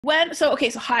So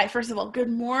hi, first of all, good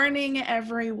morning,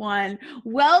 everyone.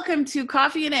 Welcome to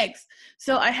Coffee and Eggs.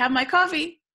 So I have my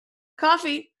coffee,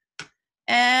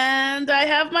 and I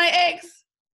have my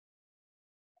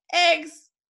eggs.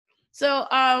 So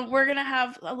we're going to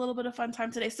have a little bit of fun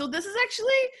time today. So this is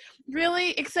actually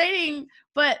really exciting,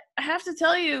 but I have to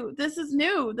tell you, this is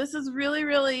new. This is really,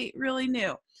 really, really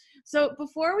new. So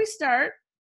before we start,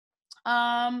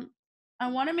 I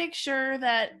want to make sure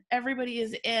that everybody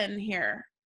is in here.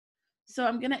 So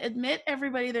I'm going to admit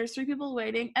everybody. There's 3 people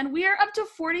waiting, and we are up to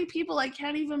 40 people. I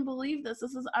can't even believe this.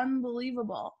 This is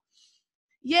unbelievable.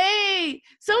 Yay!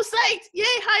 So psyched. Yay.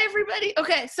 Hi, everybody.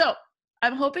 Okay, so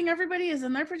I'm hoping everybody is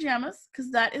in their pajamas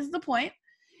because that is the point.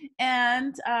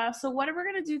 And so what we're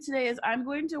going to do today is I'm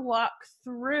going to walk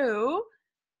through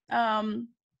a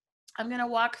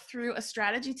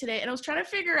strategy today, and I was trying to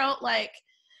figure out like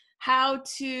how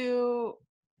to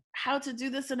do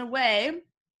this in a way.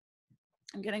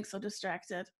 I'm getting so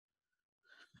distracted.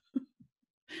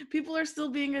 People are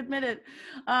still being admitted.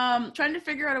 Trying to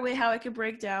figure out a way how I could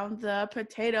break down the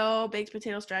baked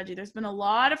potato strategy. There's been a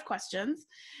lot of questions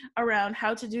around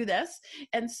how to do this.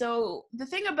 And so the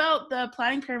thing about the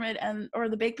planning pyramid or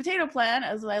the baked potato plan,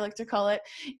 as I like to call it,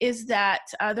 is that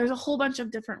there's a whole bunch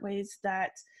of different ways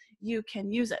that you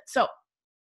can use it. So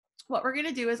what we're going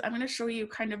to do is I'm going to show you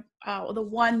kind of the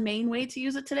one main way to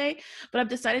use it today, but I've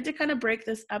decided to kind of break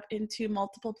this up into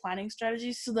multiple planning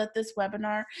strategies so that this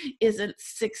webinar isn't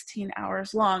 16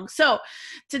 hours long. So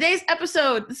today's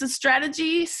episode, this is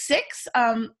strategy 6.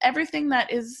 Everything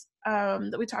that is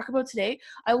that we talk about today,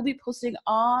 I will be posting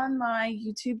on my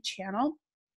YouTube channel.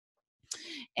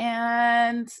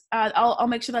 And I'll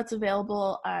make sure that's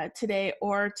available today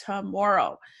or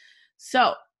tomorrow.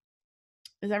 So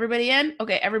is everybody in?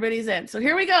 Okay, everybody's in. So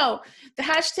here we go. The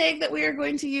hashtag that we are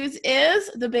going to use is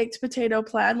the baked potato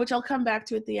plan, which I'll come back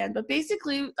to at the end. But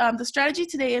basically, the strategy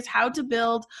today is how to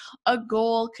build a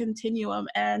goal continuum.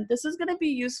 And this is going to be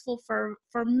useful for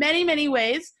many, many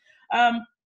ways.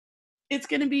 It's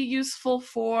going to be useful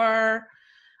for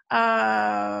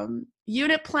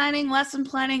unit planning, lesson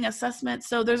planning, assessment.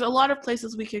 So there's a lot of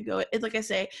places we could go. Like I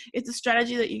say, it's a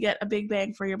strategy that you get a big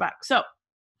bang for your buck. So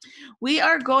we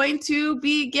are going to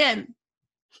begin.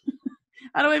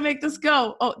 How do I make this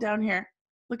go? Oh, down here.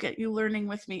 Look at you learning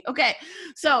with me. Okay,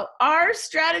 so our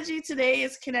strategy today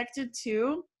is connected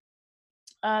to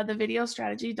the video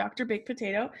strategy, Dr. Baked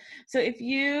Potato. So if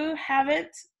you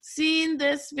haven't seen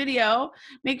this video,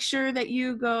 make sure that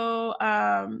you go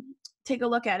take a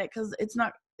look at it, because it's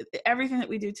not everything that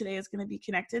we do today is going to be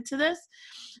connected to this.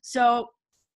 So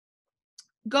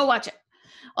go watch it.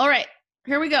 All right.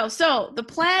 Here we go. So the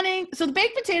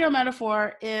baked potato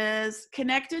metaphor is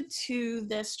connected to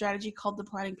this strategy called the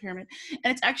planning pyramid.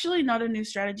 And it's actually not a new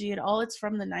strategy at all. It's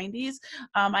from the 90s.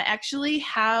 I actually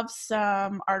have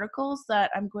some articles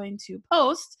that I'm going to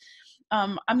post.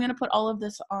 I'm going to put all of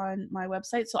this on my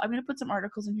website. So I'm going to put some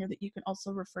articles in here that you can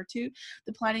also refer to.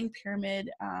 The planning pyramid,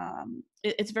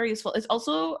 it's very useful. It's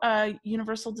also a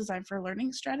universal design for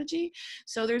learning strategy.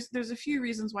 So there's a few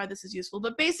reasons why this is useful.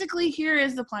 But basically, here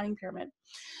is the planning pyramid.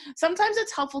 Sometimes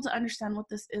it's helpful to understand what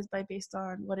this is based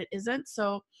on what it isn't.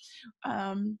 So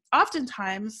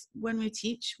oftentimes when we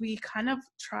teach, we kind of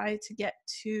try to get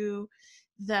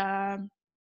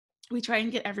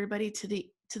everybody to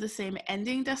the same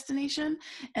ending destination,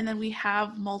 and then we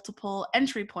have multiple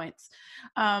entry points.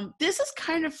 This is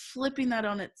kind of flipping that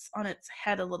on its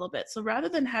head a little bit. So rather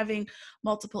than having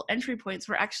multiple entry points,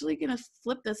 we're actually going to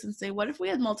flip this and say, what if we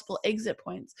had multiple exit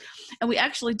points? And we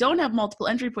actually don't have multiple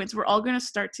entry points. We're all going to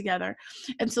start together.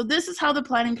 And so this is how the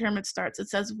planning pyramid starts. It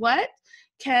says, what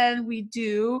can we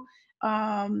do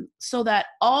so that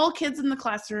all kids in the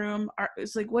classroom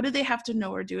it's like, what do they have to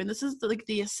know or do? And this is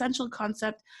the essential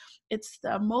concept. It's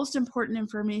the most important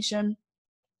information.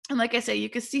 And like I say, you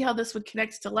can see how this would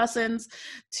connect to lessons,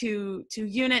 to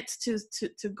units,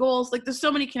 to goals. Like there's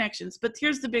so many connections, but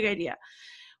here's the big idea.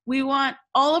 We want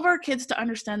all of our kids to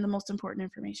understand the most important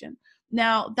information.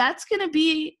 Now that's going to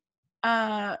be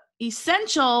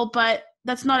essential, but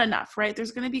that's not enough, right?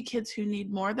 There's going to be kids who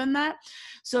need more than that.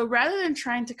 So rather than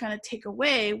trying to kind of take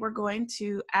away, we're going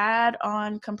to add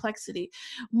on complexity.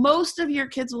 Most of your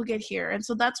kids will get here. And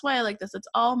so that's why I like this. It's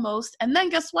almost. And then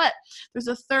guess what? There's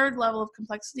a third level of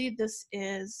complexity. This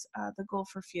is the goal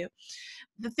for few.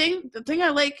 the thing I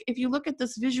like, if you look at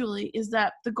this visually, is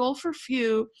that the goal for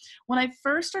few, when I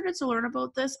first started to learn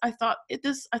about this, I thought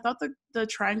the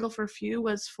triangle for few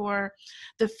was for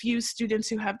the few students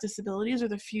who have disabilities or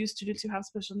the few students who have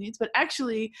special needs, but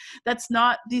actually that's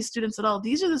not these students at all.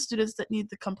 These are the students that need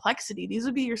the complexity. These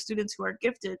would be your students who are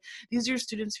gifted. These are your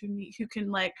students who can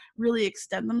like really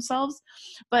extend themselves.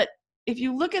 But if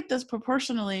you look at this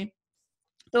proportionally,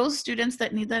 those students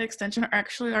that need that extension are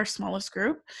actually our smallest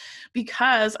group,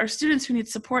 because our students who need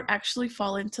support actually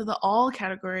fall into the all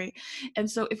category. And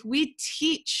so if we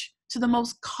teach to the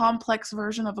most complex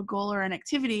version of a goal or an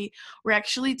activity, we're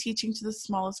actually teaching to the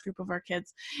smallest group of our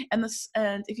kids. And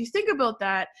if you think about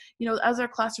that, as our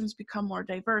classrooms become more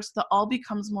diverse, the all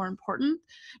becomes more important,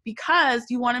 because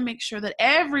you want to make sure that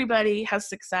everybody has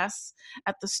success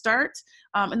at the start,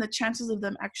 and the chances of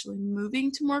them actually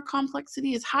moving to more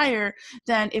complexity is higher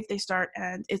than if they start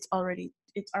and it's already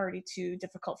too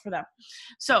difficult for them.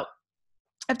 So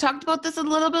I've talked about this a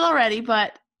little bit already,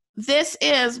 but this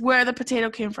is where the potato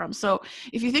came from. So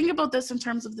if you think about this in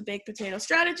terms of the baked potato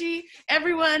strategy,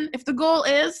 if the goal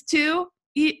is to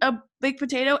eat a baked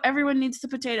potato, everyone needs the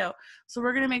potato. So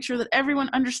we're going to make sure that everyone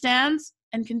understands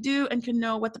and can do and can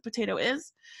know what the potato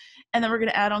is. And then we're going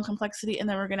to add on complexity, and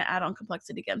then we're going to add on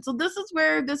complexity again. So this is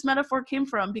where this metaphor came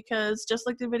from, because just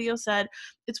like the video said,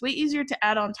 it's way easier to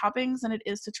add on toppings than it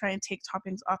is to try and take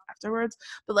toppings off afterwards.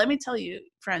 But let me tell you,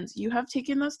 friends, you have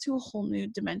taken this to a whole new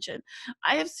dimension.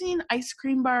 I have seen ice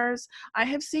cream bars. I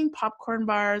have seen popcorn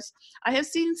bars. I have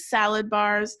seen salad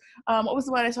bars. What was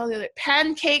the one I saw the other day?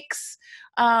 Pancakes,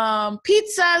 pizzas.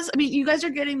 I mean, you guys are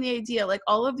getting the idea. Like,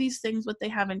 all of these things, what they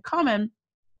have in common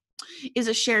is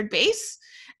a shared base.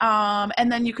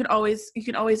 And then you can always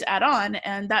add on,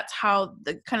 and that's how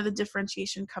the kind of the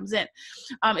differentiation comes in.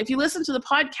 If you listen to the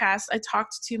podcast, I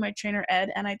talked to my trainer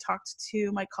Ed, and I talked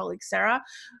to my colleague Sarah,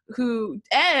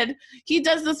 he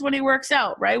does this when he works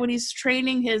out, right? When he's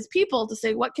training his people to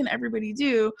say, what can everybody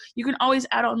do? You can always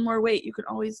add on more weight. You can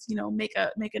always, make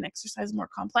an exercise more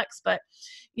complex. But,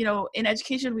 in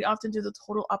education, we often do the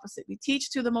total opposite. We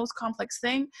teach to the most complex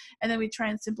thing, and then we try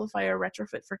and simplify or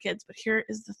retrofit for kids. But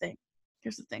here's the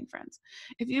thing, friends.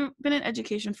 If you've been in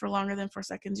education for longer than 4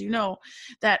 seconds, you know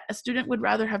that a student would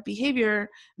rather have behavior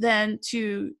than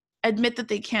to admit that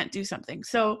they can't do something.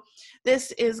 So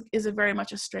this is a very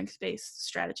much a strength-based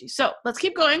strategy. So let's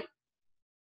keep going.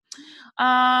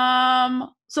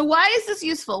 So why is this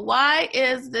useful? Why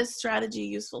is this strategy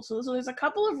useful? So there's a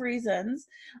couple of reasons.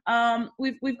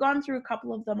 We've gone through a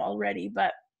couple of them already,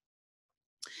 but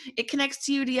it connects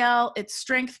to UDL. It's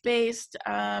strength-based.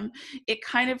 It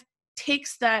kind of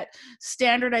takes that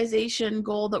standardization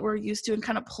goal that we're used to and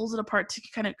kind of pulls it apart to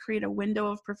kind of create a window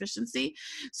of proficiency.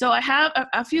 So I have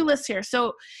a few lists here.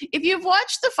 So if you've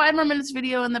watched the 5 More Minutes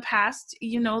video in the past,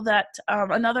 you know that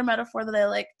another metaphor that I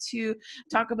like to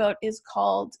talk about is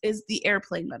the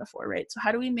airplane metaphor, right? So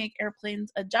how do we make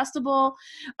airplanes adjustable?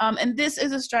 And this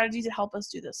is a strategy to help us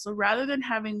do this. So rather than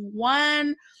having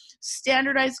one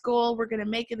standardized goal, we're going to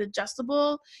make it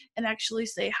adjustable and actually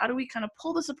say, how do we kind of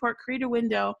pull this apart, create a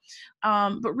window,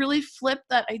 but really flip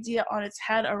that idea on its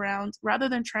head around, rather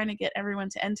than trying to get everyone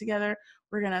to end together,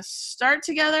 we're going to start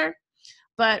together,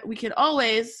 but we can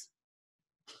always,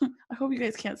 I hope you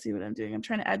guys can't see what I'm doing. I'm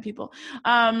trying to add people.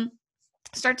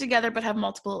 Start together, but have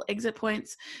multiple exit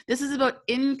points. This is about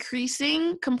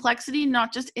increasing complexity,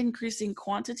 not just increasing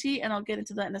quantity, and I'll get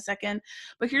into that in a second.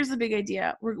 But here's the big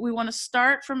idea. We want to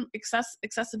start from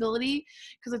accessibility,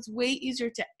 because it's way easier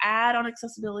to add on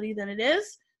accessibility than it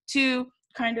is to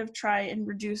kind of try and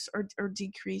reduce or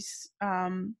decrease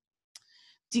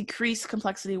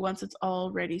complexity once it's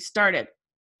already started.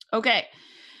 Okay.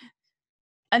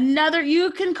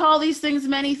 You can call these things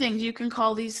many things. You can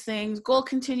call these things goal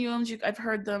continuums. I've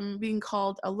heard them being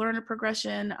called a learner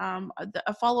progression.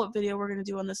 A follow-up video we're going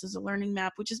to do on this is a learning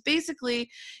map, which is basically,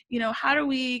 how do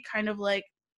we kind of like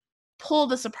pull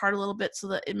this apart a little bit so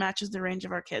that it matches the range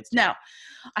of our kids. Now,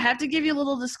 I have to give you a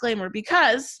little disclaimer,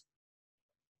 because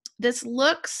it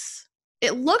looks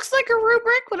like a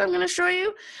rubric, what I'm going to show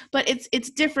you, but it's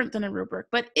different than a rubric.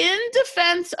 But in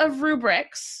defense of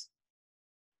rubrics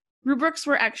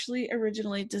were actually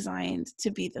originally designed to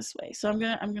be this way. So I'm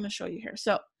gonna show you here.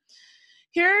 So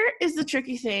here is the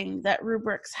tricky thing that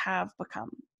rubrics have become.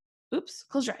 Oops,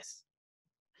 close your eyes.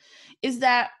 Is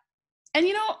that, and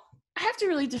I have to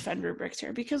really defend rubrics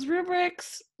here, because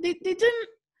rubrics, they didn't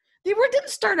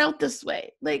start out this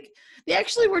way. Like, they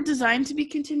actually were designed to be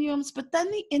continuums, but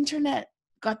then the internet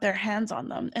got their hands on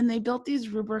them, and they built these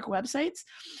rubric websites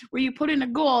where you put in a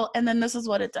goal, and then this is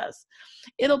what it does.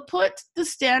 It'll put the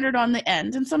standard on the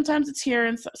end, and sometimes it's here,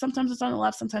 and sometimes it's on the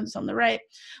left, sometimes it's on the right.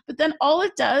 But then all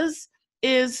it does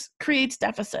is creates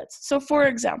deficits. So for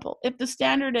example, if the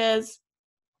standard is,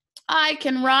 I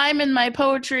can rhyme in my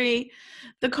poetry,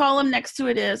 the column next to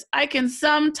it is, I can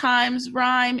sometimes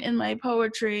rhyme in my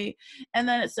poetry, and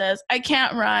then it says, I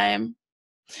can't rhyme.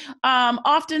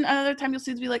 Often another time you'll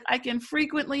see it be like, I can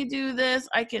frequently do this,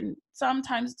 I can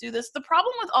sometimes do this. The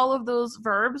problem with all of those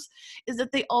verbs is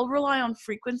that they all rely on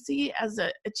frequency as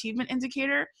an achievement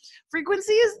indicator.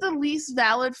 Frequency is the least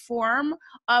valid form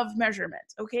of measurement,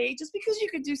 okay? Just because you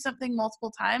could do something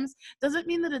multiple times doesn't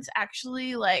mean that it's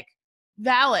actually like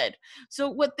valid. So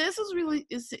what this is really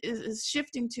is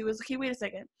shifting to is, okay, wait a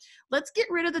second, let's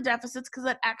get rid of the deficits, because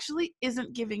that actually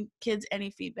isn't giving kids any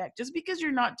feedback. Just because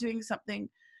you're not doing something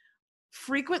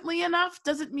frequently enough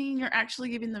doesn't mean you're actually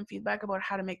giving them feedback about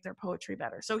how to make their poetry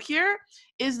better. So here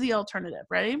is the alternative.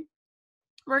 Ready?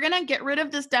 We're going to get rid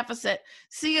of this deficit.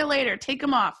 See you later. Take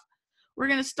them off. We're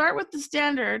going to start with the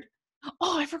standard.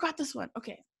 Oh, I forgot this one.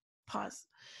 Okay, pause.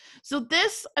 So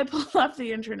this I pulled off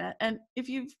the internet, and if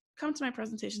you've come to my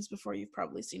presentations before, you've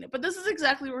probably seen it, but this is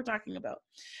exactly what we're talking about.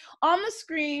 On the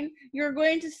screen, you're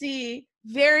going to see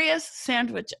various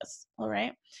sandwiches, all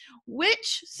right?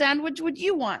 Which sandwich would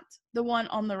you want? The one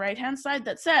on the right-hand side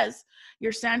that says,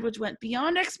 your sandwich went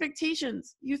beyond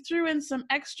expectations. You threw in some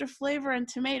extra flavor and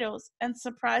tomatoes and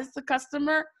surprised the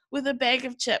customer with a bag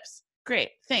of chips. Great,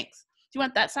 thanks. Do you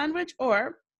want that sandwich?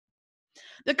 Or,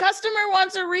 the customer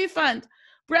wants a refund.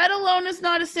 Bread alone is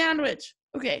not a sandwich.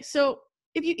 Okay, so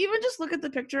if you even just look at the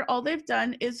picture, all they've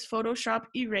done is Photoshop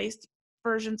erased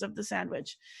versions of the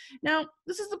sandwich. Now,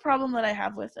 this is the problem that I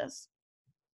have with this,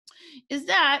 is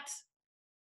that,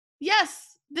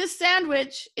 yes, this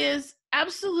sandwich is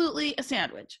absolutely a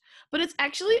sandwich, but it's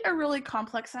actually a really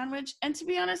complex sandwich, and to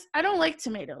be honest, I don't like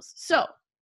tomatoes. So,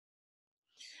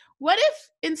 what if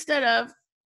instead of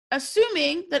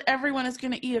assuming that everyone is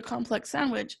going to eat a complex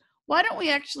sandwich, why don't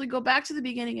we actually go back to the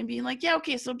beginning and being like, yeah,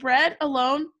 okay, so bread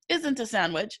alone isn't a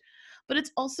sandwich, but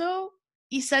it's also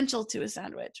essential to a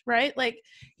sandwich, right? Like,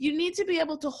 you need to be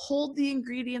able to hold the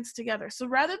ingredients together. So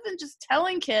rather than just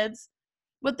telling kids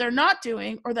what they're not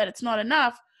doing or that it's not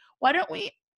enough, why don't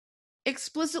we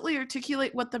explicitly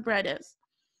articulate what the bread is?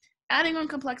 Adding on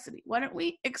complexity. Why don't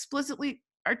we explicitly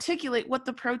articulate what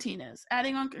the protein is?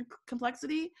 Adding on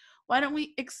complexity. Why don't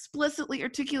we explicitly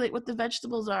articulate what the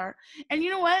vegetables are? And you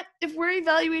know what? If we're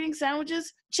evaluating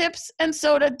sandwiches, chips and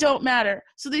soda don't matter.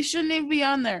 So they shouldn't even be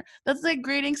on there. That's like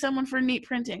grading someone for neat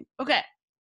printing. Okay,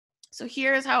 so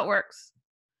here's how it works.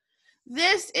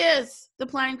 This is the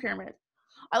planning pyramid.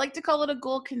 I like to call it a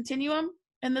goal continuum,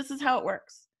 and this is how it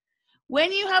works.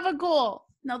 When you have a goal,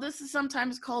 now this is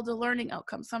sometimes called a learning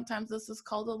outcome. Sometimes this is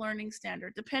called a learning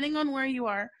standard. Depending on where you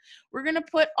are, we're going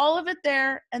to put all of it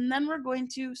there, and then we're going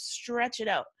to stretch it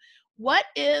out. What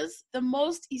is the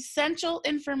most essential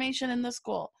information in this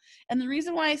goal? And the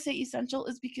reason why I say essential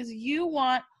is because you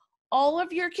want all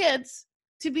of your kids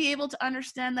to be able to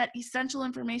understand that essential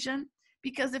information,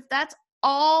 because if that's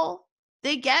all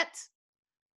they get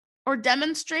or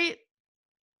demonstrate,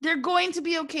 they're going to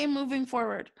be okay moving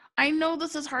forward. I know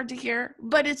this is hard to hear,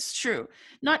 but it's true.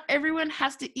 Not everyone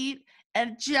has to eat a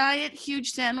giant,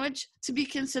 huge sandwich to be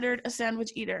considered a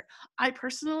sandwich eater. I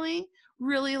personally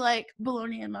really like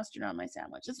bologna and mustard on my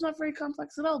sandwich. It's not very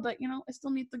complex at all, but I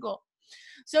still meet the goal.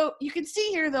 So you can see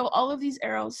here, though, all of these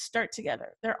arrows start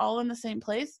together. They're all in the same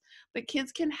place, but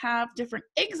kids can have different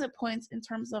exit points in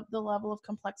terms of the level of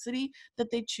complexity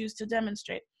that they choose to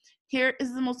demonstrate. Here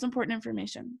is the most important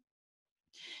information.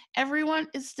 Everyone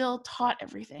is still taught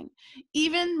everything.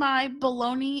 Even my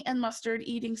bologna and mustard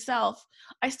eating self,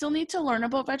 I still need to learn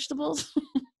about vegetables,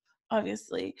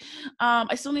 obviously.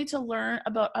 I still need to learn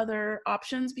about other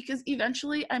options because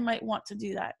eventually I might want to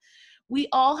do that. We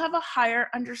all have a higher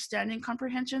understanding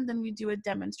comprehension than we do a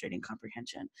demonstrating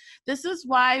comprehension. This is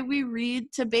why we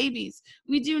read to babies.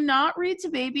 We do not read to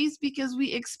babies because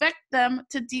we expect them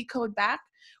to decode back.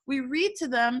 We read to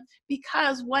them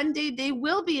because one day they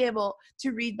will be able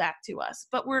to read back to us,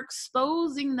 but we're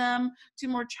exposing them to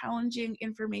more challenging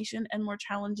information and more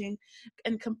challenging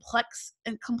and complex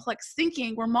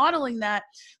thinking. We're modeling that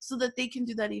so that they can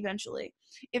do that eventually.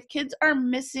 If kids are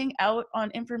missing out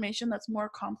on information that's more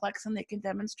complex than they can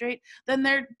demonstrate, then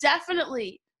they're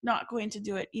definitely not going to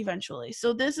do it eventually.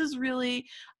 So this is really,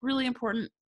 really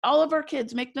important all of our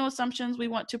kids, make no assumptions. We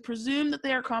want to presume that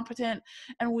they are competent,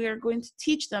 and we are going to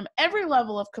teach them every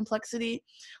level of complexity.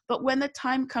 But when the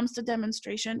time comes to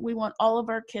demonstration, we want all of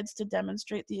our kids to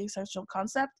demonstrate the essential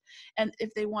concept. And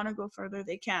if they want to go further,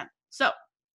 they can. So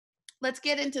let's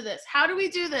get into this. How do we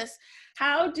do this?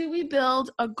 How do we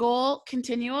build a goal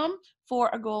continuum for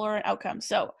a goal or an outcome?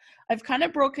 So I've kind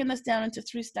of broken this down into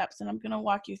 3 steps, and I'm going to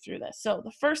walk you through this. So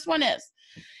the first one is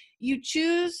you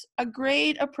choose a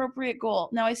grade appropriate goal.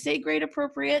 Now I say grade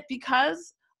appropriate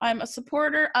because I'm a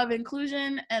supporter of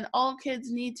inclusion, and all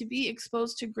kids need to be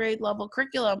exposed to grade level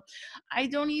curriculum. I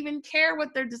don't even care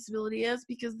what their disability is,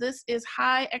 because this is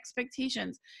high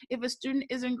expectations. If a student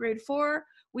is in grade 4,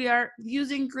 we are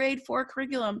using grade 4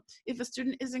 curriculum. If a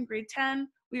student is in grade 10,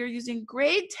 we are using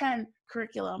grade 10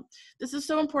 curriculum. This is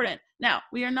so important. Now,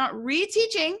 we are not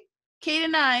reteaching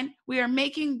K-9, we are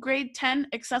making grade 10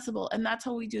 accessible, and that's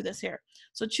how we do this here.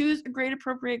 So choose a grade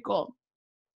appropriate goal.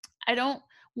 I don't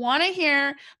want to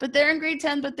hear, but they're in grade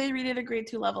 10, but they read at a grade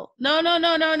 2 level. No,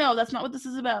 that's not what this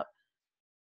is about.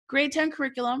 Grade 10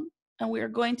 curriculum, and we are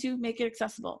going to make it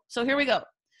accessible. So here we go.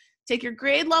 Take your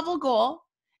grade level goal,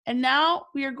 and now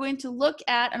we are going to look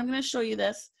at, and I'm going to show you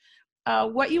this,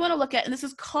 what you want to look at, and this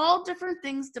is called different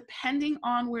things depending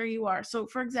on where you are. So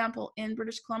for example, in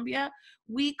British Columbia,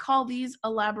 we call these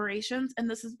elaborations, and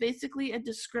this is basically a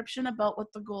description about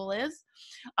what the goal is.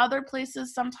 Other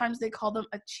places, sometimes they call them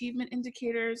achievement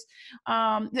indicators.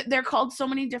 They're called so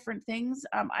many different things.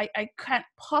 I can't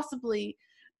possibly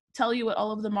tell you what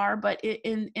all of them are, but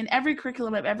in every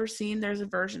curriculum I've ever seen, there's a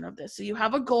version of this. So you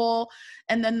have a goal,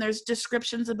 and then there's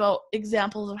descriptions about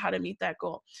examples of how to meet that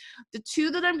goal. The 2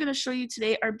 that I'm going to show you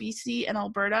today are BC and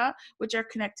Alberta, which are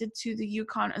connected to the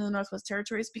Yukon and the Northwest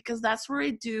Territories, because that's where I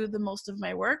do the most of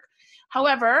my work.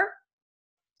 However,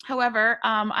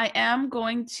 I am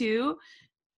going to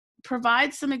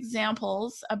provide some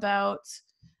examples about,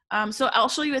 so I'll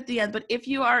show you at the end, but if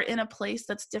you are in a place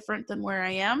that's different than where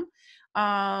I am,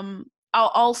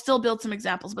 I'll still build some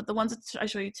examples, but the ones that I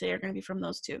show you today are going to be from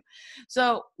those 2.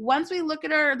 So once we look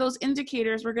at those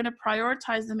indicators, we're going to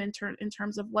prioritize them in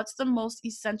terms of what's the most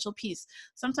essential piece.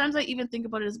 Sometimes I even think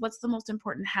about it as what's the most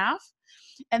important half,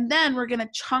 and then we're going to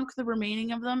chunk the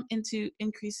remaining of them into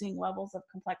increasing levels of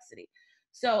complexity.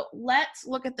 So let's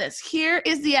look at this. Here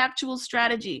is the actual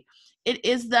strategy. It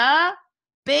is the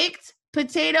baked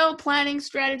potato planning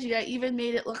strategy. I even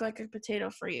made it look like a potato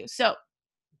for you. So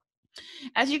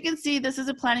as you can see, this is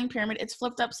a planning pyramid. It's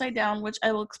flipped upside down, which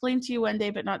I will explain to you one day,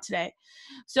 but not today.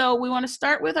 So we want to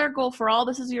start with our goal for all.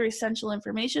 This is your essential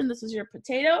information. This is your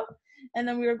potato. And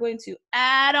then we are going to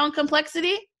add on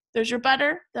complexity. There's your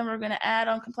butter. Then we're going to add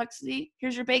on complexity.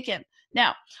 Here's your bacon.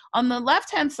 Now, on the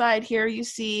left-hand side here, you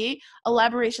see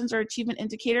elaborations or achievement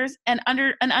indicators, and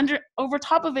over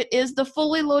top of it is the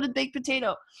fully loaded baked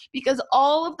potato, because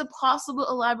all of the possible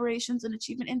elaborations and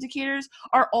achievement indicators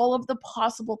are all of the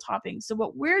possible toppings. So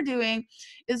what we're doing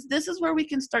is, this is where we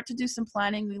can start to do some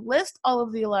planning. We list all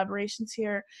of the elaborations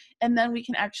here, and then we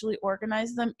can actually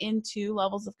organize them into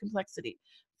levels of complexity.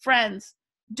 Friends,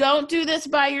 don't do this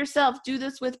by yourself. Do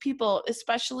this with people,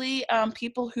 especially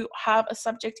people who have a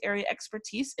subject area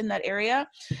expertise in that area.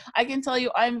 I can tell you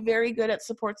I'm very good at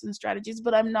supports and strategies,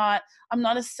 but I'm not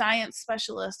a science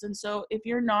specialist. And so if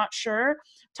you're not sure,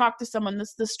 talk to someone.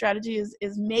 This strategy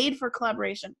is made for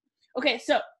collaboration. Okay,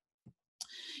 so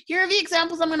here are the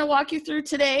examples I'm going to walk you through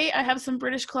today. I have some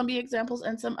British Columbia examples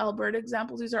and some Alberta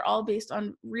examples. These are all based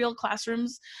on real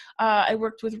classrooms. I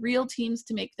worked with real teams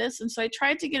to make this. And so I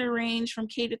tried to get a range from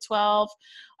K to 12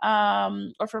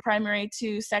 or for primary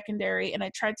to secondary. And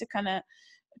I tried to kind of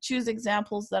choose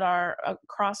examples that are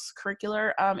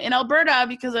cross-curricular. In Alberta,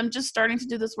 because I'm just starting to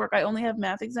do this work, I only have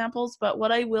math examples, but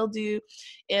what I will do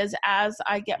is, as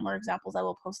I get more examples, I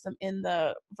will post them in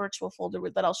the virtual folder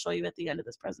that I'll show you at the end of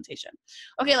this presentation.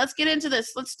 Okay, let's get into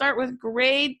this. Let's start with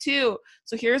grade 2.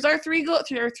 So here's our 3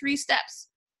 steps.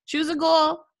 Choose a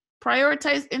goal,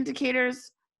 prioritize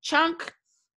indicators, chunk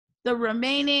the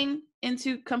remaining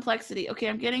into complexity. Okay,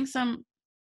 I'm getting some.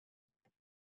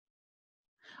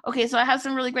 Okay, so I have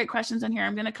some really great questions in here.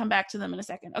 I'm going to come back to them in a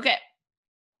second. Okay,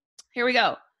 here we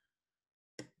go.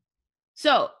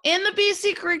 So in the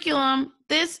BC curriculum,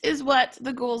 this is what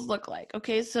the goals look like.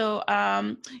 Okay, so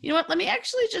you know what? Let me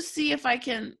actually just see if I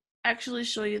can actually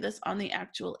show you this on the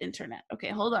actual internet. Okay,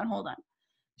 hold on.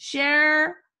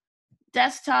 Share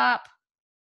desktop,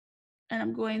 and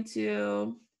I'm going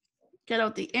to get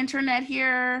out the internet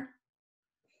here.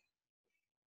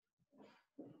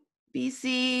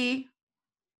 BC.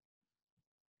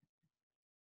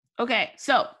 Okay,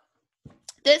 so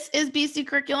this is BC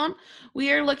curriculum.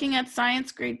 We are looking at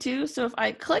science grade 2. So if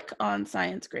I click on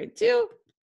science grade 2,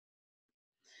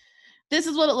 this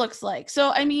is what it looks like.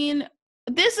 So, I mean,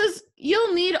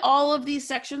 you'll need all of these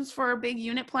sections for a big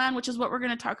unit plan, which is what we're going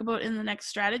to talk about in the next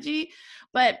strategy.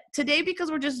 But today,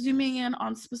 because we're just zooming in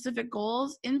on specific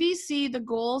goals, in BC, the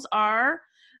goals are,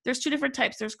 there's two different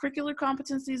types. There's curricular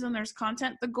competencies and there's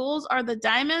content. The goals are the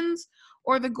diamonds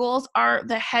or the goals are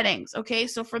the headings, okay?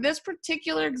 So for this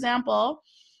particular example,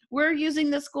 we're using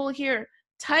this goal here.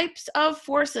 Types of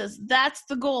forces, that's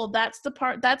the goal, that's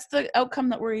the outcome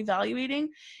that we're evaluating.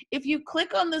 If you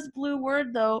click on this blue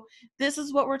word though, this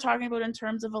is what we're talking about in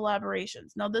terms of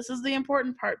elaborations. Now this is the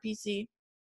important part, PC.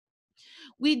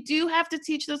 We do have to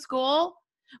teach this goal,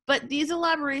 but these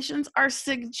elaborations are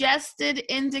suggested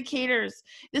indicators.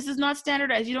 This is not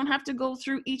standardized. You don't have to go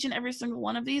through each and every single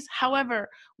one of these. However,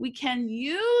 we can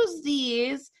use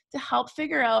these to help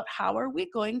figure out how are we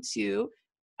going to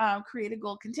create a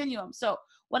goal continuum. So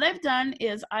what I've done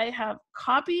is I have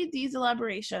copied these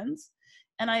elaborations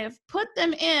and I have put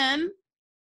them in.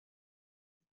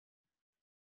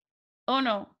 Oh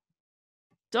no,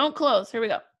 don't close. Here we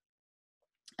go.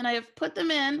 And I have put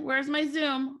them in. Where's my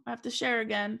Zoom? I have to share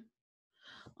again.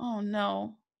 Oh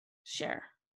no, share.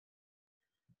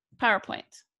 PowerPoint.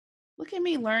 Look at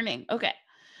me learning. Okay.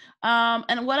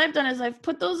 And what I've done is I've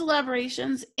put those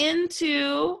elaborations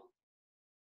into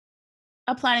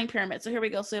a planning pyramid. So here we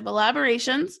go. So we have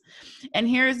elaborations, and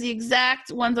here's the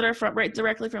exact ones that are right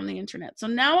directly from the internet. So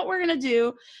now what we're going to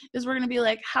do is we're going to be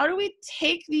like, how do we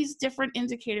take these different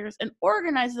indicators and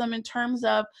organize them in terms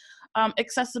of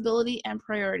accessibility and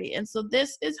priority? And so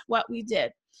this is what we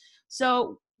did.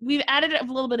 So we've added a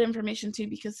little bit of information too,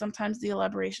 because sometimes the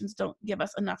elaborations don't give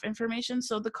us enough information.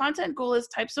 So the content goal is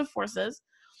types of forces.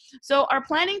 So our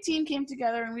planning team came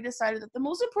together and we decided that the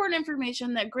most important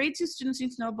information that grade 2 students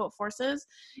need to know about forces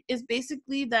is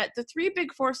basically that the three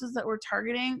big forces that we're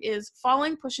targeting is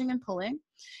falling, pushing, and pulling.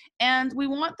 And we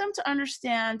want them to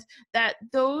understand that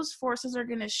those forces are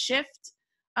going to shift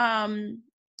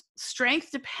strength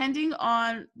depending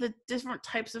on the different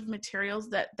types of materials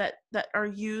that are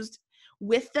used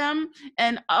with them.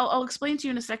 And I'll explain to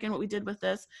you in a second what we did with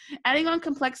this. Adding on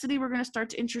complexity, we're going to start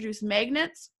to introduce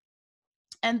magnets.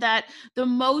 And that the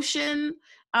motion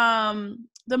that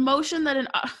an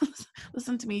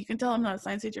listen to me, you can tell I'm not a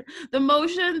science teacher. The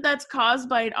motion that's caused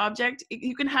by an object,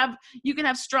 you can have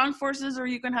strong forces or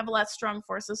you can have less strong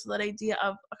forces. So that idea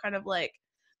of a kind of like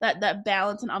that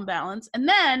balance and unbalance. And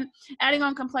then adding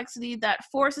on complexity, that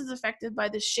force is affected by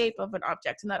the shape of an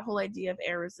object and that whole idea of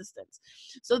air resistance.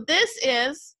 So this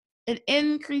is an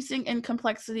increasing in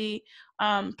complexity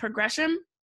progression.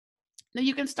 Now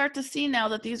you can start to see now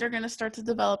that these are going to start to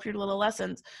develop your little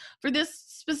lessons. For this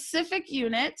specific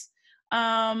unit,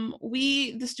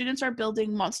 the students are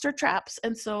building monster traps.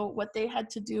 And so what they had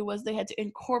to do was they had to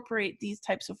incorporate these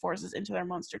types of forces into their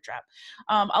monster trap.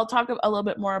 I'll talk a little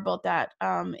bit more about that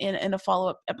in a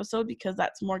follow-up episode, because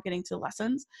that's more getting to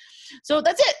lessons. So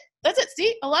that's it.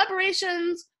 See,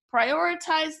 elaborations,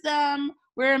 prioritize them.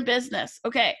 We're in business.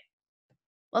 Okay.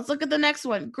 Let's look at the next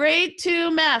one. Grade 2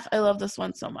 math. I love this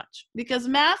one so much because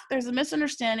math, there's a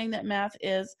misunderstanding that math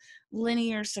is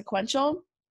linear sequential,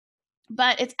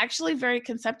 but it's actually very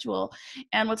conceptual.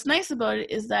 And what's nice about it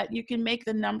is that you can make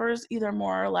the numbers either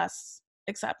more or less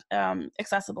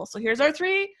accessible. So here's our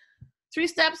three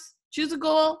steps. Choose a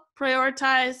goal,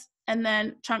 prioritize, and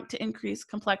then chunk to increase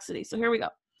complexity. So here we go.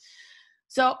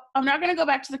 So I'm not going to go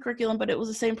back to the curriculum, but it was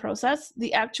the same process.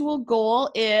 The actual goal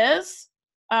is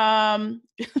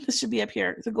this should be up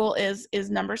here. The goal is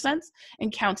number sense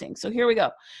and counting. So here we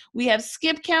go. We have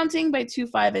skip counting by 2,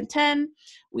 5, and 10.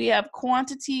 We have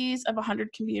quantities of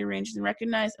 100 can be arranged and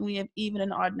recognized, and we have even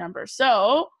and odd numbers.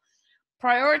 So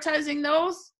prioritizing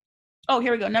those. Oh,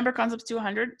 here we go. Number concepts to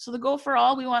 100. So the goal for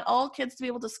all, we want all kids to be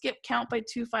able to skip count by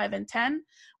 2, 5, and 10.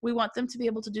 We want them to be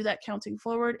able to do that counting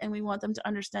forward, and we want them to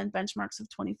understand benchmarks of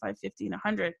 25, 50, and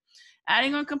 100.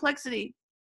 Adding on complexity.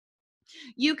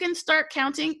 You can start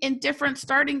counting in different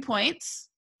starting points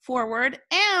forward,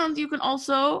 and you can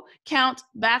also count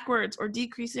backwards or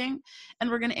decreasing. And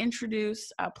we're going to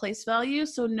introduce place value.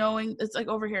 So knowing, it's like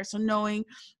over here. So knowing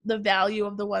the value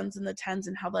of the ones and the tens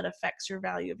and how that affects your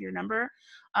value of your number.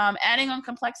 Adding on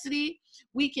complexity,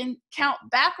 we can count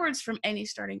backwards from any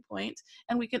starting point,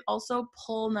 and we can also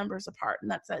pull numbers apart,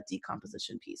 and that's that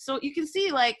decomposition piece. So you can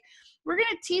see, like, we're going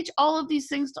to teach all of these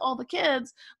things to all the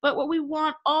kids, but what we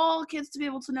want all kids to be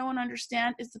able to know and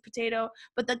understand is the potato,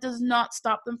 but that does not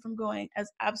stop them from going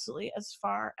absolutely as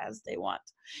far as they want.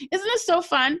 Isn't this so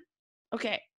fun?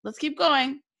 Okay, let's keep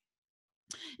going.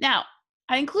 Now,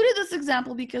 I included this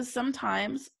example because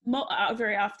sometimes,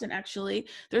 very often actually,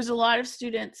 there's a lot of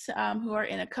students who are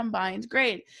in a combined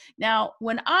grade. Now,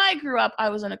 when I grew up, I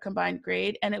was in a combined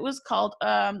grade, and it was called,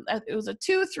 it was a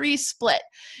 2-3 split.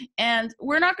 And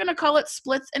we're not going to call it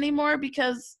splits anymore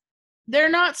because they're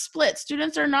not split.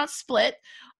 Students are not split.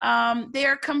 They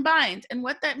are combined. And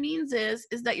what that means is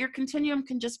that your continuum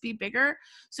can just be bigger.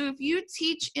 So if you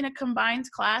teach in a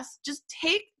combined class, just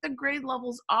take the grade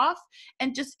levels off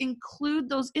and just include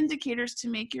those indicators to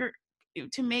make your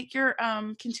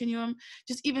continuum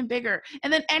just even bigger.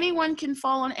 And then anyone can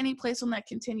fall on any place on that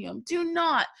continuum. Do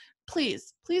not,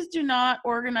 please do not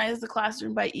organize the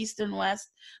classroom by east and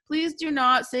west. Please do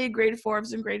not say grade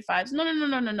 4s and grade 5s.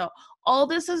 No. All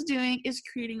this is doing is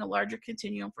creating a larger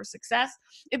continuum for success.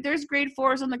 If there's grade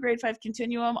 4s on the grade 5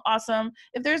 continuum, awesome.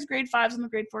 If there's grade 5s on the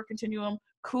grade 4 continuum,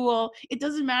 cool. It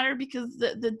doesn't matter because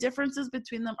the differences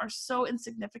between them are so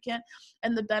insignificant.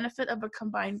 And the benefit of a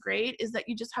combined grade is that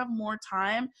you just have more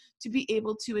time to be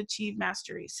able to achieve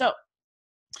mastery. So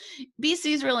BC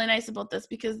is really nice about this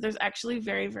because there's actually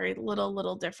very, very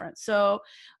little difference. So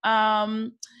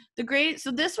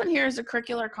so this one here is a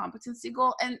curricular competency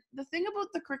goal. And the thing about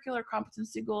the curricular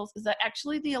competency goals is that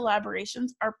actually the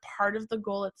elaborations are part of the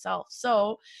goal itself.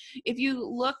 So if you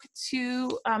look to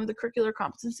the curricular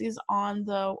competencies on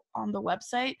the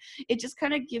website, it just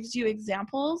kind of gives you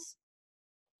examples.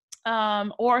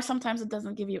 Or sometimes it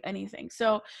doesn't give you anything.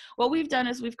 So what we've done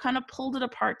is we've kind of pulled it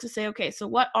apart to say, okay, so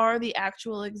what are the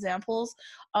actual examples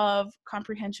of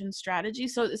comprehension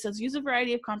strategies? So it says use a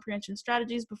variety of comprehension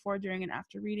strategies before, during, and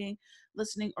after reading,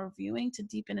 listening, or viewing to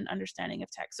deepen an understanding of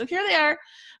text. So here they are: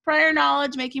 prior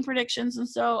knowledge, making predictions. And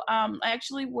so I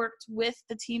actually worked with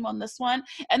the team on this one,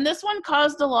 and this one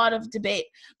caused a lot of debate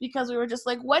because we were just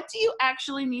like, what do you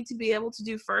actually need to be able to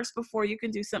do first before you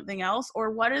can do something else?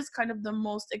 Or what is kind of the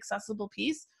most accessible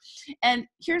piece? And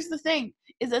here's the thing,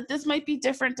 is that this might be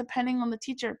different depending on the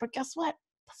teacher, but guess what?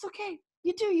 That's okay.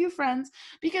 You do you, friends,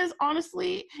 because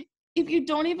honestly, if you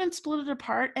don't even split it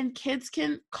apart and kids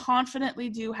can confidently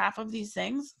do half of these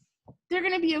things, they're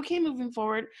going to be okay moving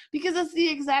forward because it's the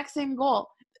exact same goal.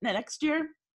 The next year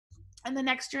and the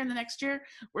next year and the next year,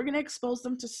 we're going to expose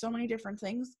them to so many different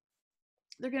things.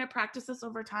 They're going to practice this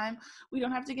over time. We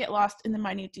don't have to get lost in the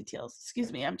minute details.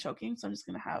 Excuse me, I'm choking, so I'm just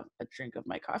going to have a drink of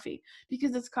my coffee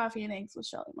because it's coffee and eggs with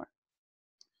Shelley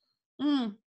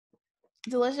Moore.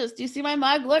 Delicious. Do you see my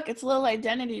mug? Look, it's little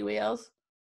identity wheels.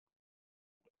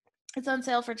 It's on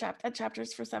sale for at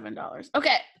Chapters for $7.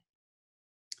 Okay.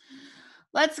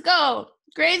 Let's go.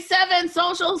 Grade 7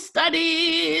 social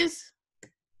studies.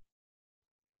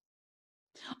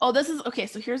 Oh, this is okay.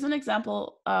 So here's an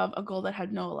example of a goal that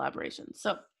had no elaboration.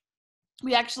 So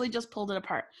we actually just pulled it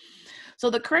apart. So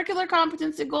the curricular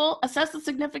competency goal: assess the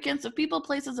significance of people,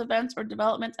 places, events, or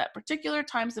developments at particular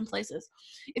times and places.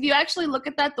 If you actually look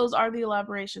at that, those are the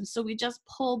elaborations. So we just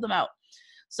pulled them out.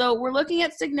 So we're looking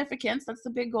at significance. That's the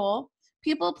big goal.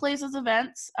 People, places,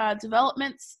 events,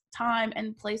 developments, time,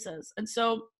 and places. And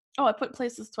so, oh, I put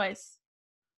places twice.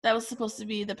 That was supposed to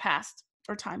be the past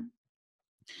or time.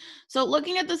 So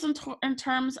looking at this in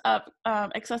terms of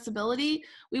accessibility,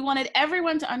 we wanted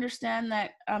everyone to understand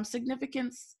that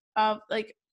significance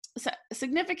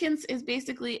is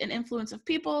basically an influence of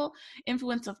people,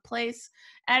 influence of place.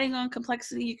 Adding on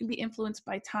complexity, you can be influenced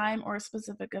by time or a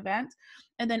specific event.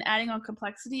 And then adding on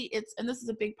complexity, and this is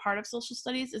a big part of social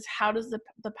studies, is how does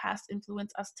the past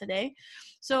influence us today?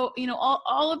 So,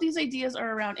 all of these ideas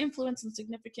are around influence and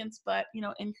significance, but,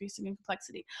 increasing in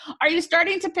complexity. Are you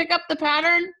starting to pick up the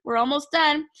pattern? We're almost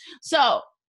done. So,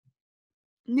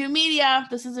 new media,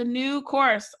 this is a new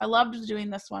course. I loved doing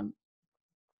this one.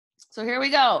 So here we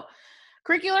go.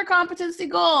 Curricular competency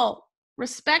goal: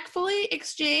 respectfully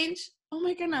exchange. Oh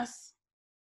my goodness.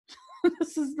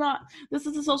 This is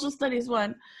a social studies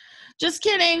one. Just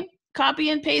kidding.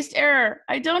 Copy and paste error.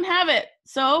 I don't have it.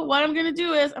 So what I'm going to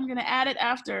do is I'm going to add it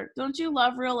after. Don't you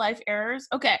love real life errors?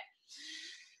 Okay.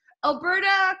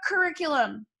 Alberta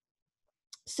curriculum.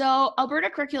 So Alberta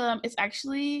curriculum is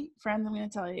actually, friends, I'm going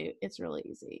to tell you, it's really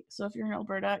easy. So if you're in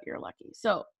Alberta, you're lucky.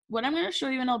 So what I'm going to show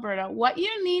you in Alberta, what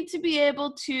you need to be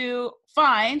able to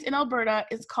find in Alberta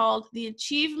is called the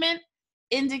achievement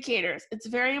indicators. It's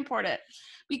very important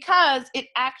because it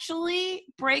actually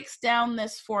breaks down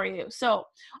this for you. So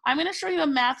I'm going to show you a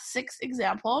Math 6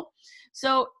 example.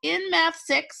 So in Math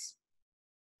 6,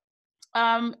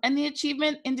 and the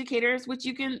achievement indicators, which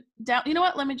you can you know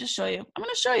what? Let me just show you. I'm going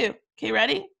to show you. Okay,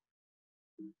 ready?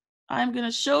 I'm going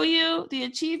to show you the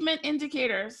achievement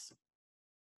indicators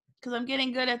because I'm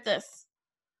getting good at this.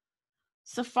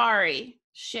 Safari,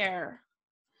 share.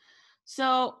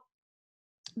 So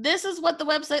this is what the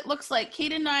website looks like,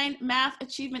 K-9 Math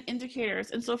Achievement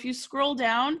Indicators. And so if you scroll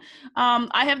down,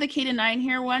 I have the K-9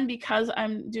 here one because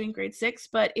I'm doing grade 6,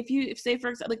 but if say for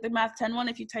example, like the Math 10 one,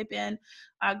 if you type in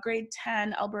grade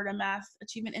 10 Alberta Math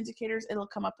Achievement Indicators, it'll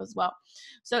come up as well.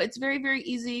 So it's very, very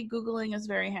easy. Googling is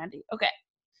very handy. Okay,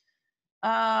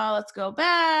 let's go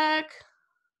back.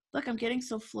 Look, I'm getting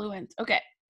so fluent. Okay,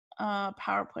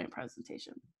 PowerPoint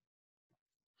presentation.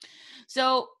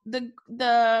 So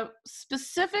the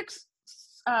specific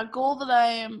goal that I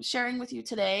am sharing with you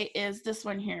today is this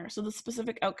one here. So the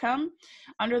specific outcome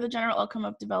under the general outcome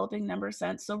of developing number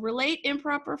sense. So relate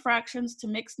improper fractions to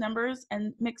mixed numbers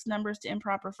and mixed numbers to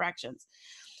improper fractions.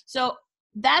 So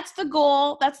that's the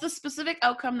goal. That's the specific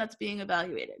outcome that's being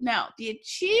evaluated. Now, the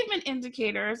achievement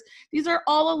indicators, these are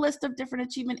all a list of different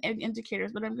achievement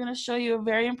indicators, but I'm going to show you a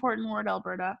very important word,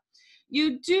 Alberta.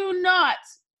 You do not,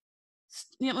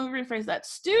 let me rephrase that.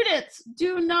 Students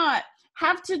do not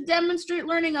have to demonstrate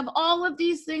learning of all of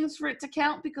these things for it to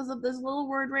count because of this little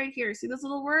word right here. See this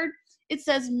little word? It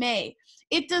says may.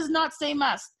 It does not say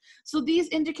must. So these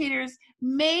indicators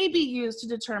may be used to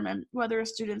determine whether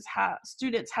students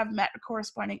have met a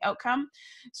corresponding outcome.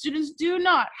 Students do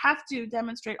not have to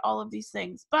demonstrate all of these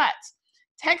things, but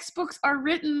textbooks are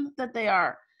written that they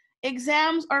are.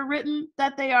 Exams are written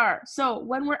that they are. So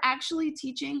when we're actually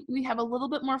teaching, we have a little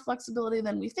bit more flexibility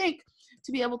than we think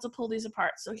to be able to pull these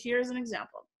apart. So here's an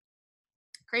example.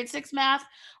 Grade 6 math,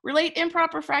 relate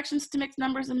improper fractions to mixed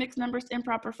numbers and mixed numbers to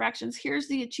improper fractions. Here's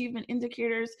the achievement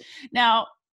indicators. Now,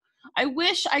 I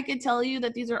wish I could tell you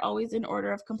that these are always in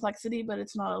order of complexity, but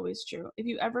it's not always true. If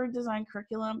you ever design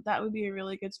curriculum, that would be a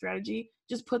really good strategy.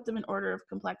 Just put them in order of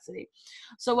complexity.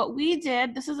 So what we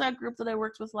did, this is a group that I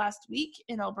worked with last week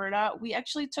in Alberta. We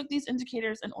actually took these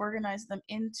indicators and organized them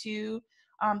into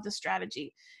the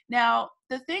strategy. Now,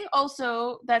 the thing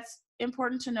also that's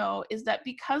important to know is that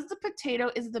because the potato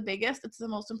is the biggest, it's the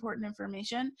most important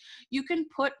information, you can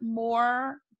put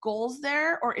more goals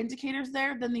there or indicators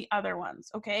there than the other ones,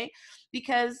 okay?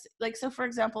 Because like, so for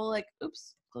example, like,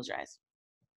 oops, close your eyes.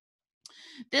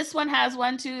 This one has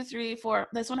 1, 2, 3, 4.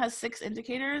 This one has 6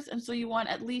 indicators. And so you want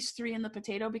at least 3 in the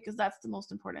potato because that's the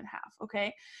most important half,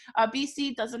 okay?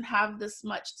 BC doesn't have this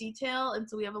much detail. And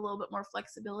so we have a little bit more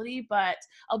flexibility, but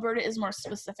Alberta is more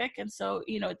specific. And so,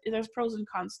 you know, there's pros and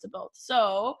cons to both.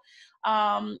 So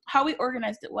how we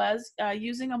organized it was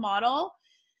using a model,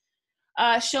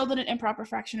 show that an improper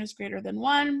fraction is greater than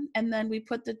 1, and then we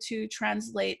put the two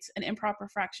translate an improper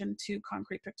fraction to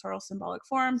concrete pictorial symbolic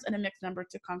forms and a mixed number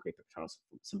to concrete pictorial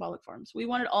symbolic forms. We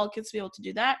wanted all kids to be able to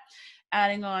do that,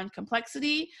 adding on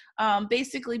complexity,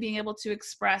 basically being able to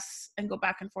express and go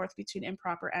back and forth between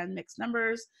improper and mixed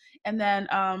numbers. And then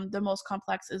the most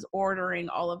complex is ordering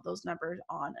all of those numbers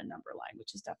on a number line,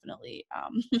 which is definitely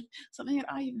something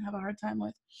that I even have a hard time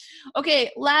with.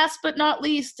 Okay, last but not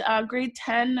least, grade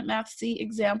 10 Math C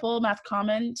example, Math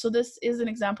Common. So this is an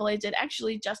example I did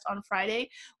actually just on Friday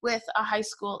with a high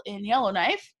school in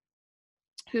Yellowknife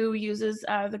who uses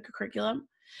the curriculum.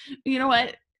 You know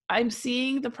what? I'm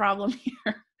seeing the problem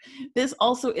here. This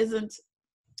also isn't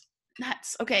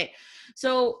nuts. Okay,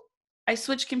 so I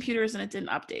switched computers and it didn't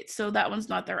update. So that one's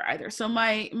not there either. So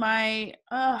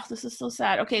this is so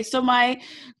sad. Okay, so my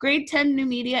grade 10 new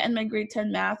media and my grade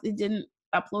 10 math, it didn't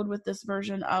upload with this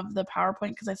version of the PowerPoint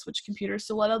because I switched computers.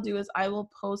 So what I'll do is I will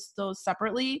post those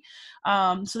separately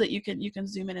so that you can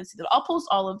zoom in and see that. I'll post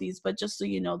all of these, but just so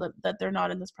you know that they're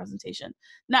not in this presentation.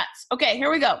 Nuts. Okay,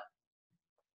 here we go.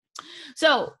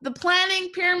 So the planning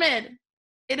pyramid,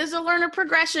 it is a learner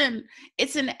progression.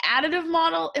 It's an additive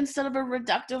model instead of a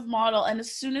reductive model. And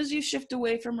as soon as you shift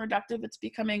away from reductive, it's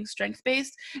becoming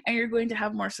strength-based, and you're going to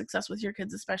have more success with your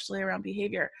kids, especially around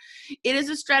behavior. It is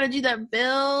a strategy that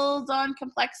builds on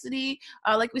complexity.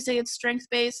 Like we say, it's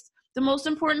strength-based. The most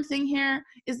important thing here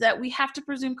is that we have to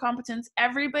presume competence.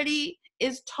 Everybody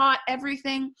is taught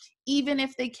everything, even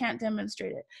if they can't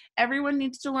demonstrate it. Everyone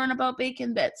needs to learn about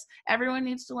bacon bits. Everyone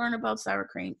needs to learn about sour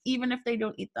cream, even if they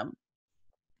don't eat them.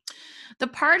 The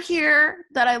part here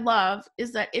that I love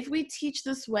is that if we teach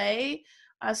this way,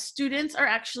 students are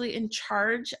actually in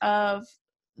charge of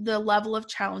the level of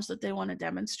challenge that they want to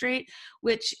demonstrate,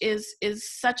 which is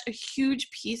such a huge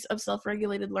piece of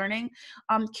self-regulated learning.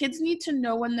 Kids need to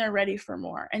know when they're ready for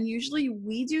more, and usually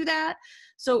we do that.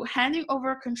 So handing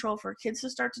over control for kids to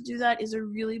start to do that is a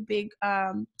really big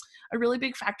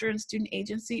factor in student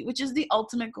agency, which is the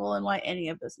ultimate goal and why any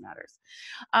of this matters.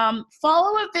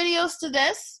 Follow-up videos to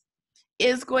this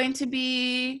is going to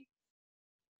be,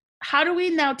 how do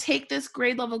we now take this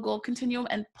grade level goal continuum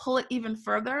and pull it even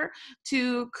further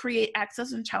to create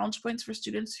access and challenge points for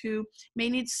students who may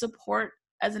need support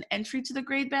as an entry to the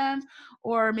grade band,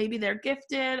 or maybe they're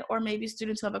gifted, or maybe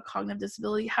students who have a cognitive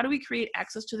disability. How do we create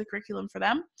access to the curriculum for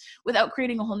them without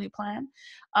creating a whole new plan?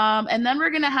 And then we're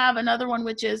going to have another one,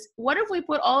 which is, what if we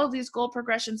put all of these goal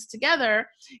progressions together?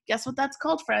 Guess what that's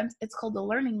called, friends? It's called the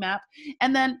learning map.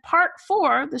 And then part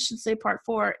 4, this should say part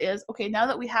 4, is, okay, now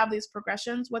that we have these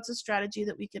progressions, what's a strategy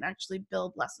that we can actually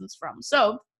build lessons from?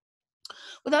 So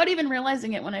without even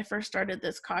realizing it, when I first started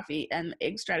this coffee and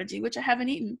egg strategy, which I haven't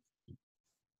eaten,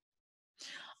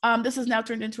 this has now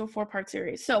turned into a 4-part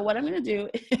series. So what I'm going to do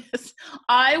is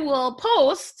I will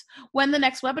post when the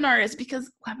next webinar is,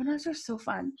 because webinars are so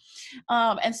fun.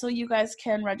 And so you guys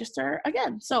can register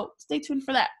again. So stay tuned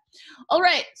for that. All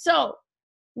right. So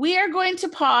we are going to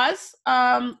pause.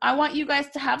 I want you guys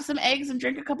to have some eggs and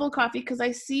drink a couple of coffee, because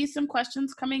I see some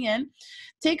questions coming in.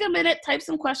 Take a minute, type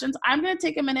some questions. I'm going to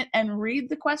take a minute and read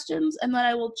the questions, and then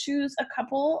I will choose a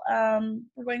couple.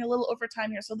 We're going a little over time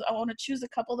here, so I want to choose a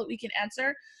couple that we can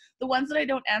answer. The ones that I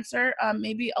don't answer,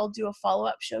 maybe I'll do a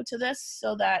follow-up show to this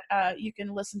so that you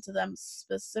can listen to them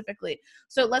specifically.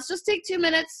 So let's just take 2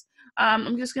 minutes.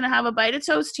 I'm just going to have a bite of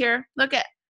toast here. Look at,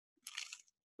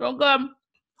 real good.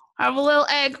 Have a little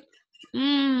egg.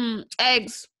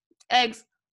 Eggs.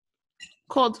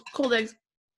 Cold eggs.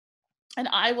 And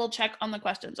I will check on the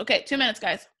questions. Okay, 2 minutes,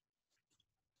 guys.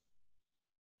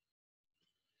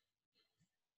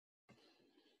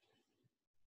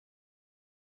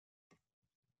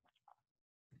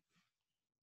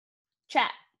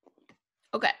 Chat.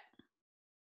 Okay.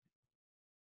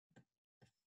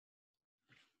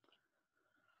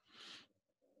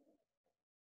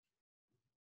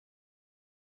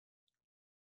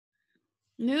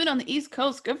 Noon on the East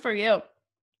Coast. Good for you.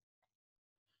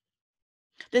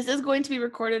 This is going to be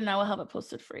recorded, and I will have it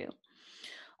posted for you.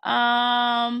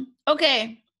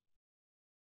 Okay.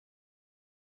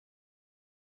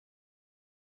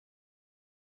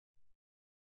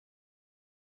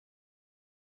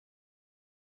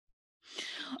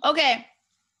 Okay.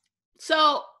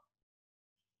 So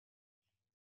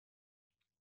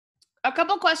a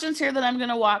couple questions here that I'm going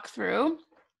to walk through.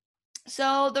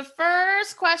 So the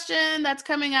first question that's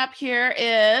coming up here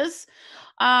is,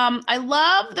 I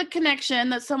love the connection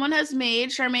that someone has made.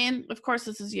 Charmaine, of course,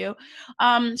 this is you.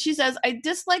 She says, I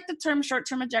dislike the term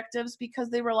short-term objectives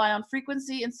because they rely on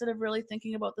frequency instead of really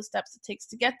thinking about the steps it takes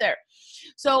to get there.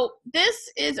 So this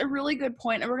is a really good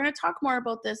point, and we're going to talk more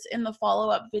about this in the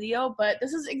follow-up video, but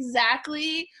this is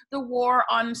exactly the war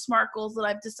on SMART goals that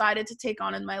I've decided to take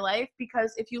on in my life,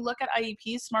 because if you look at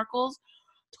IEPs, SMART goals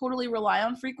totally rely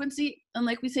on frequency, and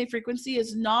like we say, frequency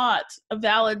is not a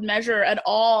valid measure at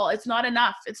all. It's not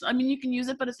enough. I mean, you can use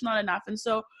it, but it's not enough. And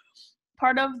so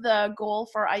part of the goal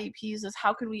for IEPs is,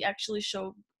 how can we actually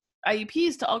show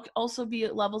IEPs to also be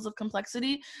at levels of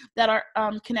complexity that are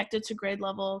connected to grade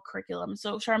level curriculum.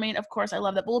 So Charmaine, of course, I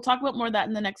love that, but we'll talk about more of that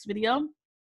in the next video.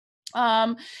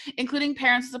 Including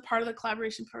parents as a part of the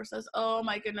collaboration process. Oh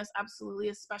my goodness, absolutely,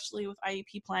 especially with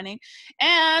IEP planning.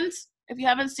 And if you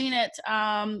haven't seen it,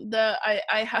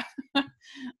 I have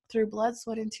through blood,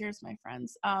 sweat, and tears, my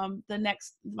friends.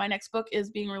 My next book is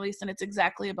being released, and it's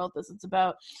exactly about this. It's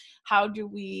about how do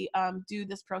we do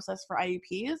this process for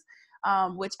IEPs,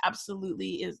 which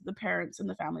absolutely is, the parents and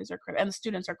the families are critical, and the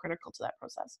students are critical to that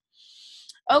process.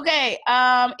 Okay,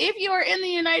 if you are in the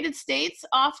United States,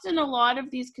 often a lot of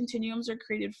these continuums are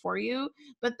created for you,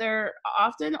 but they're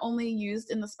often only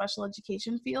used in the special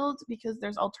education field because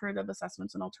there's alternative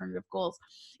assessments and alternative goals.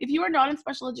 If you are not in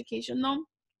special education though,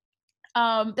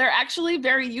 they're actually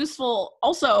very useful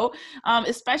also,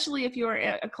 especially if you're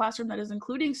a classroom that is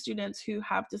including students who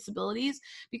have disabilities,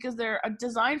 because they're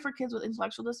designed for kids with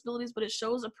intellectual disabilities, but it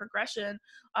shows a progression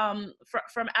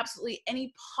from absolutely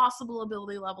any possible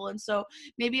ability level. And so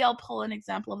maybe I'll pull an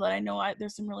example of that. I know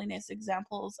there's some really nice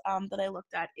examples that I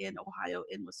looked at in Ohio,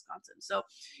 in Wisconsin. So,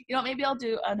 maybe I'll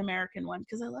do an American one,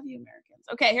 because I love you Americans.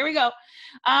 Okay, here we go.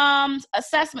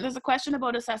 Assessment. There's a question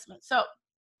about assessment. So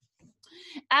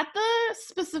at the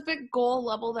specific goal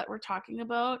level that we're talking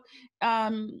about,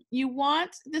 you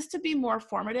want this to be more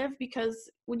formative, because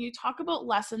when you talk about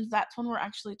lessons, that's when we're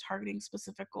actually targeting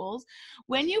specific goals.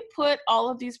 When you put all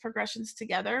of these progressions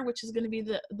together, which is going to be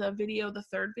the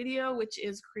third video, which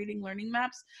is creating learning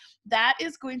maps, that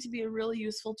is going to be a really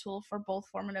useful tool for both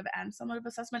formative and summative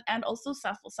assessment, and also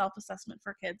self-assessment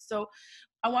for kids. So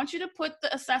I want you to put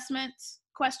the assessment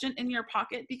question in your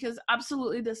pocket, because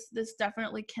absolutely this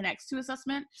definitely connects to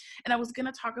assessment. And I was going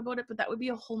to talk about it, but that would be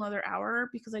a whole nother hour,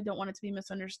 because I don't want it to be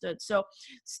misunderstood. So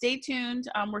stay tuned.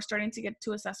 We're starting to get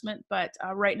to assessment, but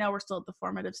right now we're still at the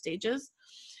formative stages.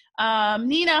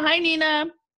 Nina, hi Nina.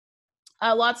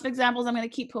 Lots of examples. I'm going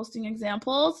to keep posting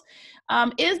examples.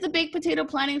 Is the baked potato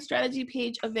planning strategy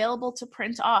page available to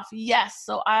print off? Yes.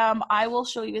 So I will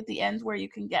show you at the end where you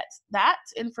can get that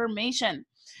information.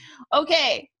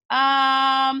 Okay.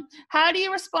 How do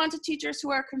you respond to teachers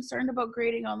who are concerned about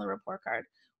grading on the report card?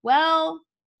 Well,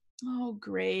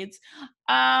 grades.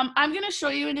 I'm going to show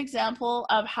you an example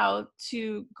of how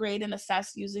to grade and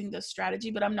assess using this strategy,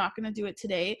 but I'm not going to do it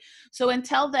today. So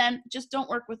until then, just don't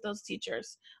work with those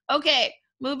teachers. Okay,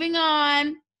 moving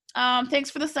on.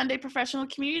 Thanks for the Sunday professional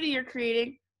community you're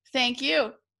creating. Thank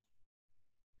you.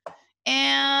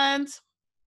 And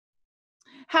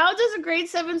how does a grade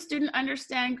 7 student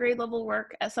understand grade level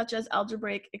work such as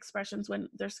algebraic expressions when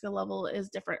their skill level is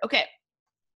different? Okay.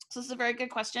 So this is a very good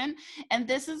question. And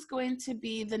this is going to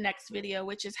be the next video,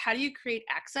 which is how do you create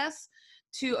access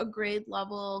to a grade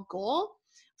level goal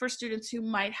for students who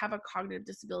might have a cognitive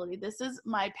disability? This is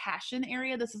my passion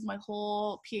area. This is my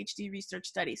whole PhD research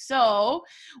study. So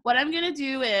what I'm going to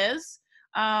do is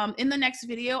in the next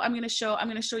video, I'm going to show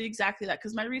you exactly that,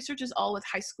 because my research is all with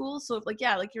high school. So if like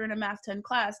you're in a math 10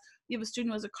 class, you have a student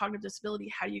who has a cognitive disability,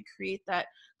 how do you create that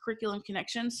curriculum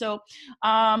connection? So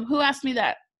who asked me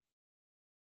that?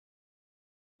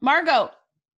 Margot,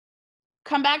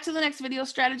 come back to the next video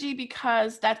strategy,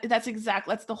 because that's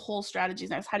the whole strategy.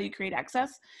 That's how do you create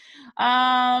access.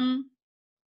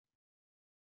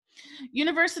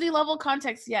 University level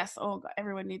context. Yes. Oh God,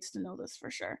 everyone needs to know this for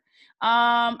sure.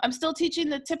 I'm still teaching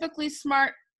the typically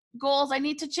smart goals. I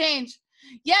need to change.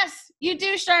 Yes, you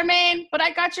do, Charmaine, but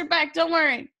I got your back. Don't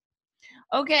worry.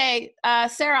 Okay.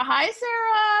 Sarah. Hi,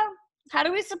 Sarah. How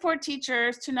do we support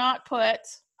teachers to not put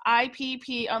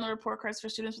IPP on the report cards for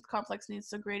students with complex needs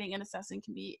so grading and assessing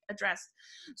can be addressed?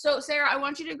 So Sarah, I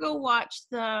want you to go watch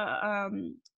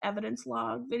the evidence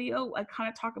log video. I kind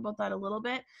of talk about that a little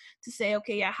bit to say,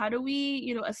 okay, yeah, how do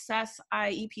we, assess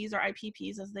IEPs or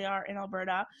IPPs as they are in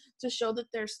Alberta to show that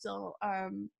they're still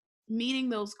meeting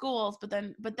those goals, but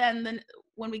then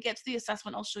when we get to the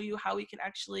assessment, I'll show you how we can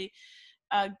actually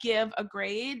give a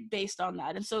grade based on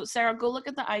that. And so Sarah, go look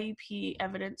at the IEP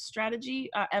evidence strategy,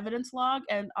 evidence log,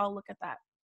 and I'll look at that.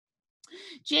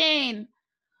 Jane.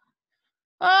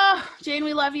 Oh, Jane,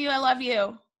 we love you. I love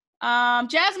you.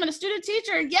 Jasmine, a student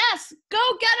teacher. Yes, go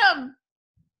get them.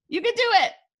 You can do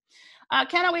it.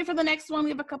 Cannot wait for the next one. We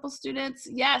have a couple students.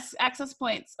 Yes, access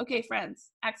points. Okay,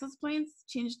 friends, access points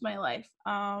changed my life.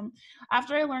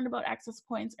 After I learned about access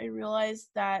points, I realized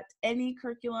that any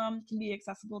curriculum can be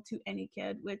accessible to any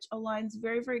kid, which aligns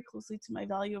very, very closely to my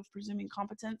value of presuming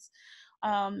competence.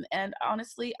 And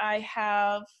honestly, I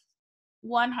have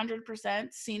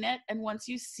 100% seen it, and once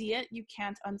you see it, you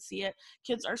can't unsee it.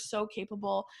 Kids are so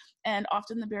capable, and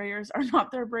often the barriers are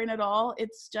not their brain at all.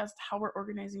 It's just how we're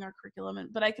organizing our curriculum.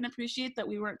 But I can appreciate that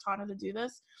we weren't taught how to do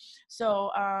this,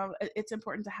 so it's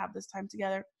important to have this time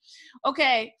together.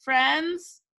 Okay,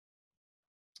 friends,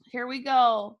 here we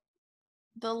go.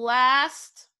 The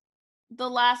last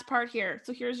part here.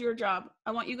 So here's your job.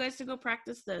 I want you guys to go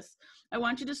practice this. I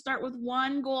want you to start with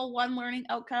one goal, one learning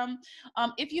outcome.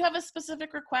 If you have a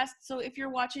specific request, so if you're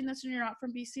watching this and you're not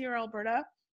from BC or Alberta,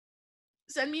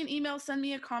 send me an email, send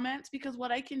me a comment, because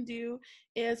what I can do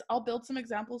is I'll build some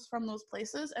examples from those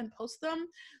places and post them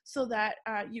so that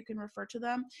you can refer to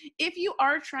them. If you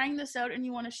are trying this out and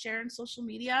you want to share in social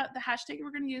media, the hashtag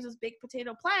we're going to use is baked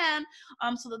potato plan,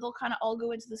 so that they'll kind of all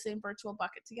go into the same virtual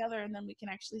bucket together, and then we can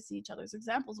actually see each other's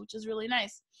examples, which is really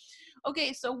nice.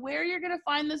 Okay, so where you're going to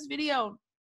find this video?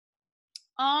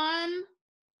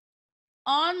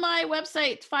 On my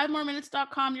website,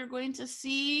 5moreminutes.com, you're going to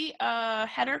see a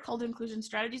header called Inclusion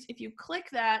Strategies. If you click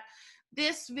that,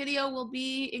 this video will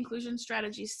be Inclusion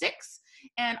Strategy 6,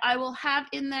 and I will have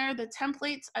in there the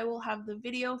templates. I will have the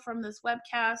video from this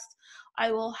webcast.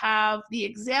 I will have the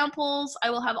examples.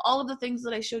 I will have all of the things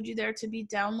that I showed you there to be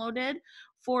downloaded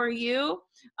for you.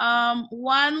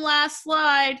 One last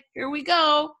slide. Here we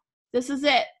go. This is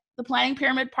it. The Planning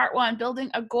Pyramid Part 1,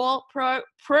 building a goal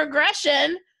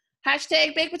progression.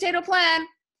 Hashtag baked potato plan.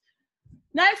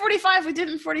 9:45, we did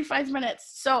it in 45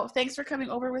 minutes. So thanks for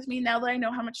coming over with me. Now that I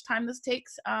know how much time this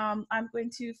takes, I'm going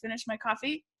to finish my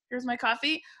coffee. Here's my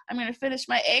coffee. I'm going to finish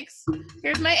my eggs.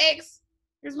 Here's my eggs.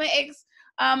 Here's my eggs.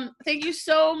 Thank you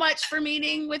so much for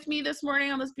meeting with me this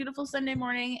morning on this beautiful Sunday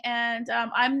morning. And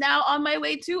I'm now on my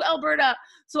way to Alberta.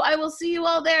 So I will see you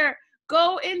all there.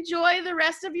 Go enjoy the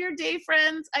rest of your day,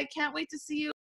 friends. I can't wait to see you.